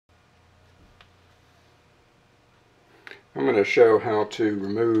I'm going to show how to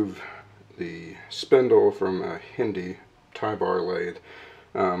remove the spindle from a Hendey tie bar lathe.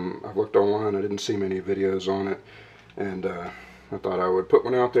 I've looked online, I didn't see many videos on it, and I thought I would put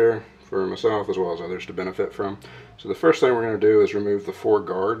one out there for myself as well as others to benefit from. So the first thing we're going to do is remove the 4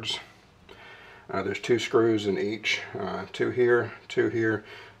 guards. There's 2 screws in each, 2 here,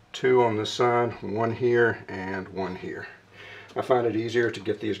 2 on this side, 1 here, and 1 here. I find it easier to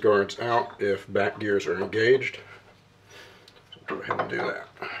get these guards out if back gears are engaged. So go ahead and do that.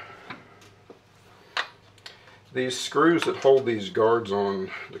 These screws that hold these guards on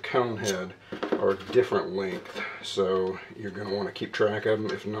the cone head are different length, so you're going to want to keep track of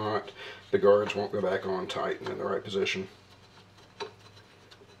them. If not, the guards won't go back on tight and in the right position.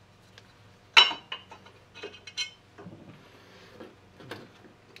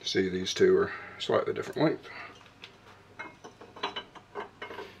 See, these 2 are slightly different length.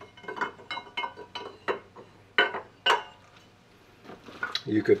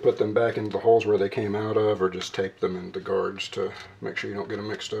 You could put them back into the holes where they came out of, or just tape them into the guards to make sure you don't get them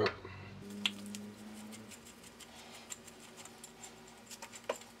mixed up.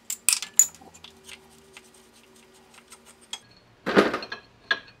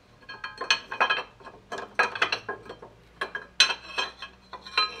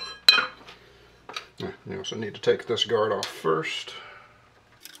 You also need to take this guard off first.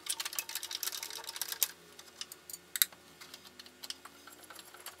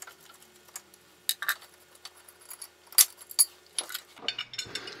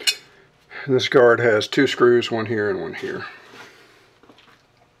 This guard has 2 screws, 1 here and 1 here.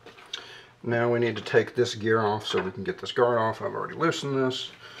 Now we need to take this gear off so we can get this guard off. I've already loosened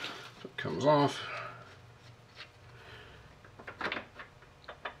this, so it comes off.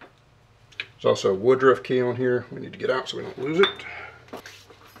 There's also a woodruff key on here we need to get out so we don't lose it.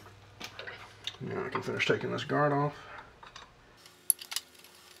 Now I can finish taking this guard off.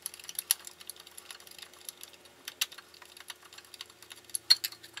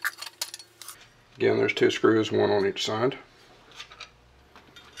 Again, there's 2 screws, 1 on each side.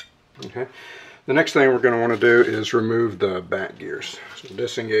 Okay. The next thing we're going to want to do is remove the back gears. So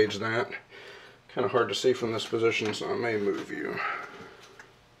disengage that. Kind of hard to see from this position, so I may move you.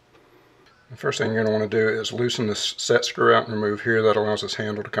 The first thing you're going to want to do is loosen this set screw out and remove here. That allows this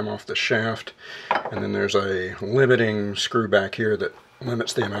handle to come off the shaft. And then there's a limiting screw back here that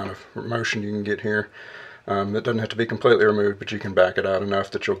limits the amount of motion you can get here. It doesn't have to be completely removed, but you can back it out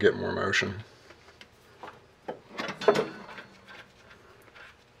enough that you'll get more motion.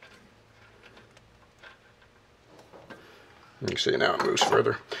 You can see now it moves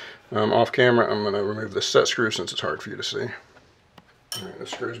further. Off camera, I'm going to remove this set screw since it's hard for you to see. Alright, the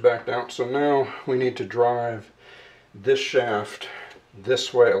screw's backed out. So now we need to drive this shaft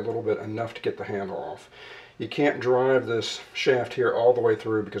this way a little bit, enough to get the handle off. You can't drive this shaft here all the way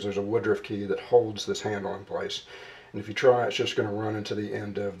through because there's a woodruff key that holds this handle in place. And if you try, it's just going to run into the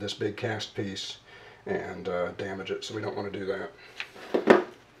end of this big cast piece and damage it, so we don't want to do that.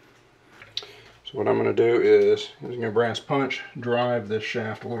 So what I'm going to do is, using a brass punch, drive this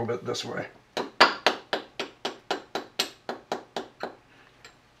shaft a little bit this way.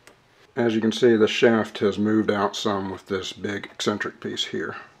 As you can see, the shaft has moved out some with this big eccentric piece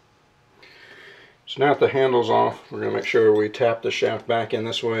here. So now that the handle's off, we're going to make sure we tap the shaft back in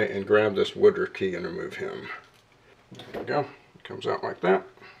this way and grab this woodruff key and remove him. There we go. It comes out like that.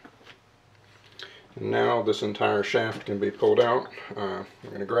 And now this entire shaft can be pulled out. We're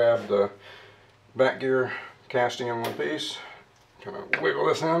going to grab the back gear casting in one piece, kind of wiggle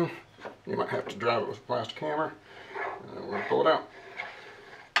this in. You might have to drive it with a plastic hammer, and we're going to pull it out.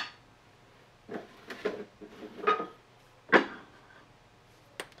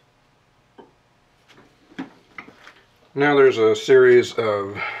 Now there's a series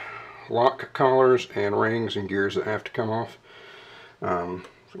of lock collars and rings and gears that have to come off. So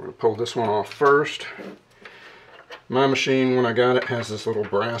we're going to pull this one off first. My machine, when I got it, has this little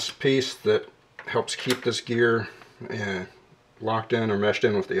brass piece that helps keep this gear locked in or meshed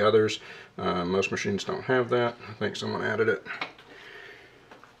in with the others. Most machines don't have that. I think someone added it.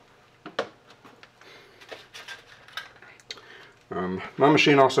 My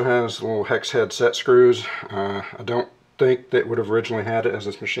machine also has little hex head set screws. I don't think that would have originally had it, as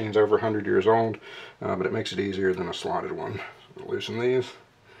this machine's over 100 years old, but it makes it easier than a slotted one. So we'll loosen these.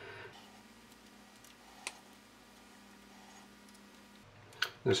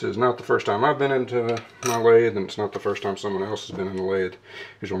 This is not the first time I've been into my lathe, and it's not the first time someone else has been in the lathe,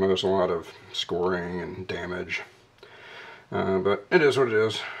 because you'll notice a lot of scoring and damage. But it is what it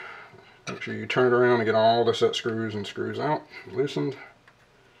is. Make sure you turn it around and get all the set screws and screws out, loosened.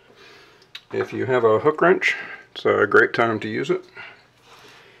 If you have a hook wrench, it's a great time to use it.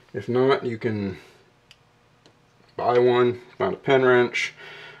 If not, you can buy one, find a pin wrench,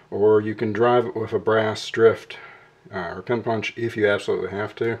 or you can drive it with a brass drift or pin punch if you absolutely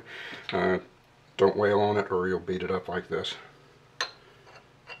have to. Don't wail on it or you'll beat it up like this.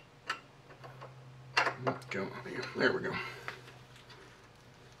 Go. There we go.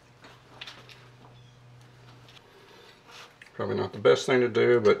 Probably not the best thing to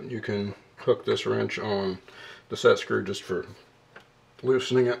do, but you can hook this wrench on the set screw just for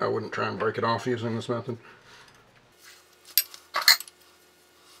loosening it. I wouldn't try and break it off using this method.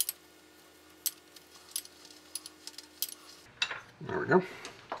 There we go.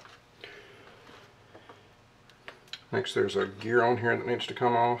 Next, there's a gear on here that needs to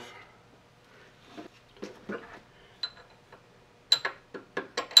come off.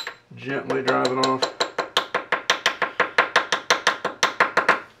 Gently drive it off.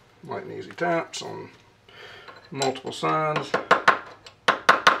 Light and easy taps on multiple sides.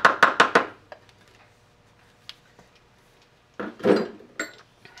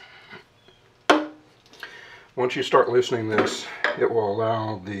 Once you start loosening this, it will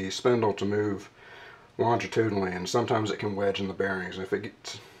allow the spindle to move longitudinally, and sometimes it can wedge in the bearings. If it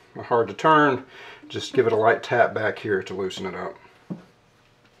gets hard to turn, just give it a light tap back here to loosen it up.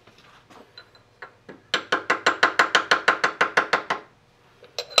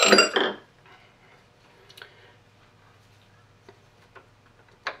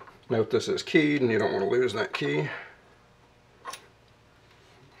 Note this is keyed and you don't want to lose that key.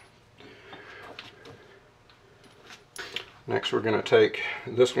 Next, we're going to take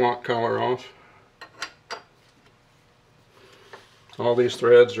this lock collar off. All these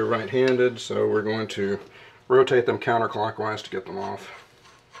threads are right-handed, so we're going to rotate them counterclockwise to get them off.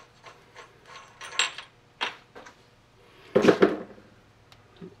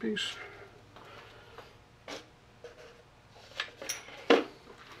 Piece.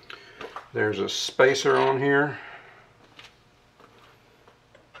 There's a spacer on here.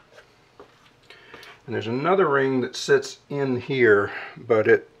 And there's another ring that sits in here, but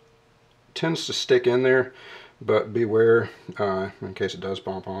it tends to stick in there, but beware in case it does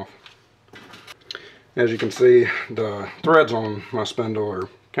pop off. As you can see, the threads on my spindle are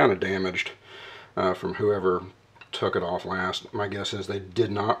kind of damaged from whoever took it off last. My guess is they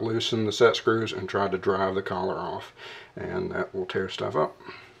did not loosen the set screws and tried to drive the collar off, and that will tear stuff up.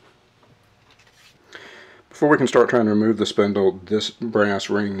 Before we can start trying to remove the spindle, this brass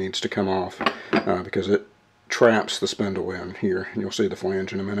ring needs to come off because it traps the spindle in here, and you'll see the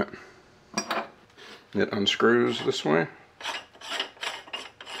flange in a minute. It unscrews this way.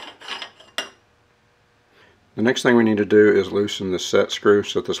 The next thing we need to do is loosen the set screw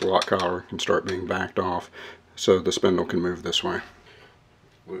so that this lock collar can start being backed off so the spindle can move this way.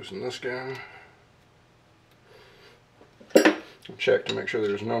 Loosen this guy. Check to make sure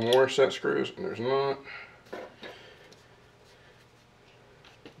there's no more set screws, and there's not.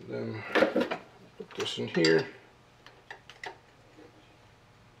 Then put this in here.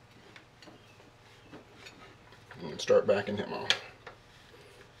 And start backing him off.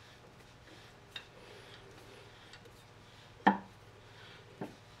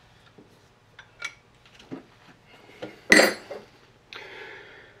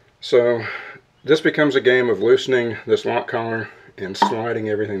 So this becomes a game of loosening this lock collar and sliding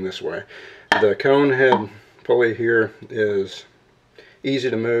everything this way. The cone head pulley here is easy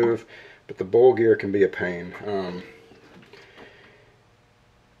to move, but the bowl gear can be a pain.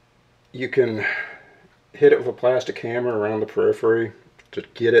 You can hit it with a plastic hammer around the periphery to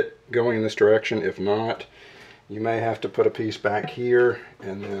get it going in this direction. If not, you may have to put a piece back here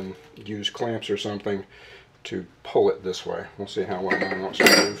and then use clamps or something to pull it this way. We'll see how well mine wants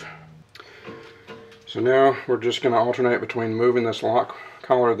to move. So now we're just going to alternate between moving this lock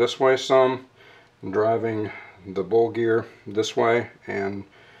collar this way some and driving the bowl gear this way and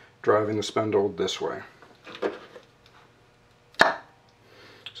driving the spindle this way.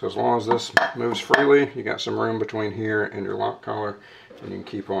 So as long as this moves freely, you got some room between here and your lock collar, and you can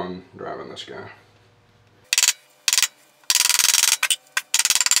keep on driving this guy.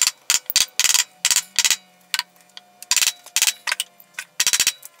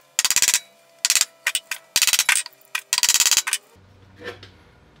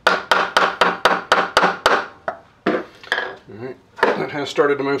 Alright, that has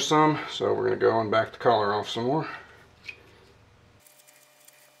started to move some, so we're going to go and back the collar off some more.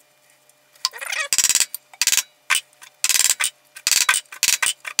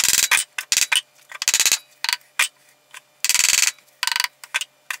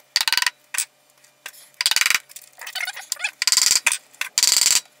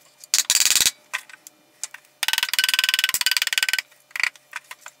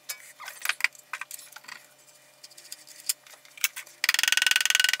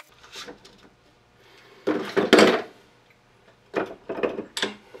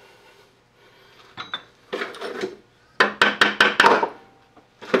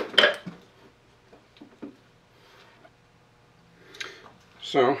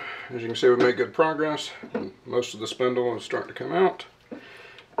 So, as you can see, we've made good progress. Most of the spindle is starting to come out.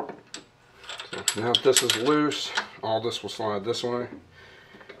 So now that this is loose, all this will slide this way,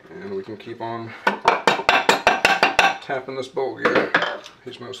 and we can keep on tapping this bolt gear.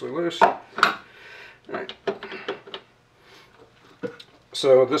 He's mostly loose. All right.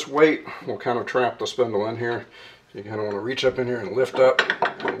 So this weight will kind of trap the spindle in here. You kind of want to reach up in here and lift up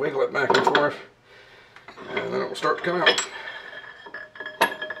and wiggle it back and forth, and then it will start to come out.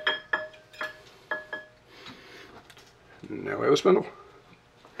 Now we have a spindle.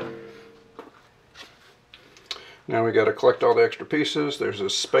 Now we got to collect all the extra pieces. There's a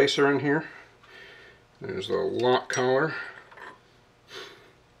spacer in here. There's the lock collar.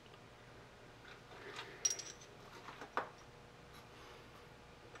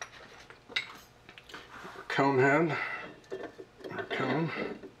 Our cone head. Our cone.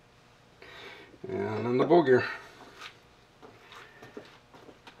 And then the bowl gear.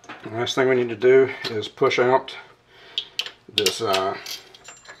 The last thing we need to do is push out this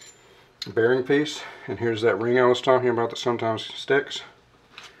bearing piece, and here's that ring I was talking about that sometimes sticks.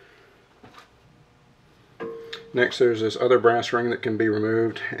 Next, there's this other brass ring that can be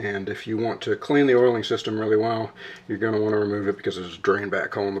removed, and if you want to clean the oiling system really well, you're going to want to remove it because there's a drain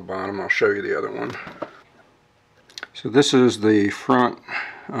back hole in the bottom. I'll show you the other one. So this is the front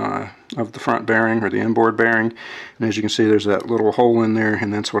of the front bearing, or the inboard bearing, and as you can see, there's that little hole in there,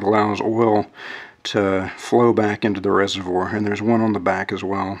 and that's what allows oil to flow back into the reservoir, and there's one on the back as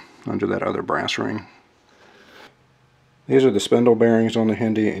well under that other brass ring. These are the spindle bearings on the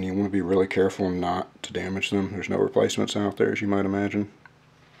Hendey, and you want to be really careful not to damage them. There's no replacements out there, as you might imagine.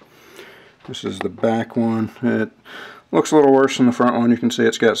 This is the back one. It looks a little worse than the front one. You can see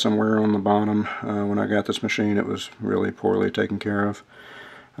it's got some wear on the bottom. When I got this machine, it was really poorly taken care of,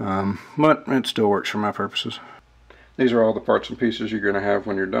 but it still works for my purposes. These are all the parts and pieces you're going to have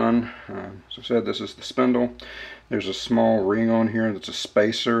when you're done. As I said, this is the spindle. There's a small ring on here that's a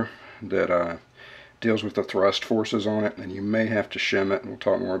spacer that deals with the thrust forces on it, and you may have to shim it, and we'll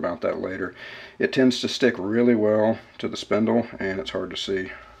talk more about that later. It tends to stick really well to the spindle, and it's hard to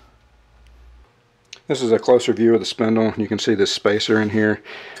see. This is a closer view of the spindle. You can see this spacer in here.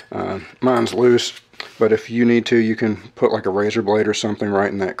 Mine's loose, but if you need to, you can put like a razor blade or something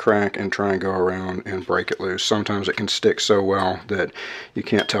right in that crack and try and go around and break it loose. Sometimes it can stick so well that you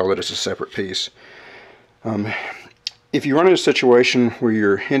can't tell that it's a separate piece. If you run into a situation where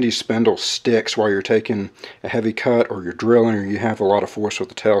your Hendey spindle sticks while you're taking a heavy cut, or you're drilling, or you have a lot of force with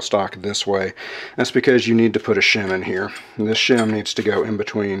the tailstock this way, that's because you need to put a shim in here. And this shim needs to go in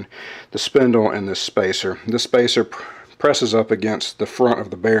between the spindle and this spacer. This spacer presses up against the front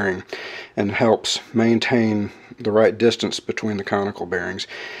of the bearing and helps maintain the right distance between the conical bearings.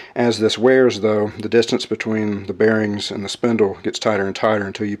 As this wears, though, the distance between the bearings and the spindle gets tighter and tighter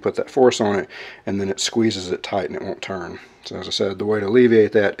until you put that force on it, and then it squeezes it tight and it won't turn. So as I said, the way to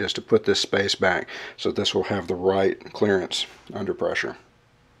alleviate that is to put this space back so this will have the right clearance under pressure.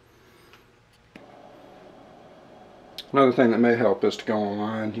 Another thing that may help is to go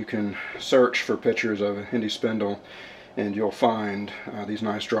online. You can search for pictures of a Hendey spindle, and you'll find these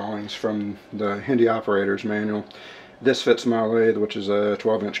nice drawings from the Hendey operator's manual. This fits my lathe, which is a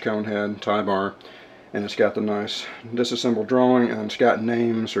 12-inch cone head tie bar, and it's got the nice disassembled drawing, and it's got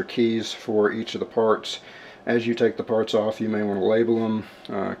names or keys for each of the parts. As you take the parts off, you may want to label them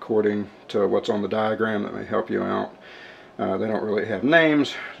according to what's on the diagram. That may help you out. They don't really have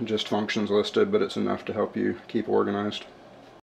names, just functions listed, but it's enough to help you keep organized.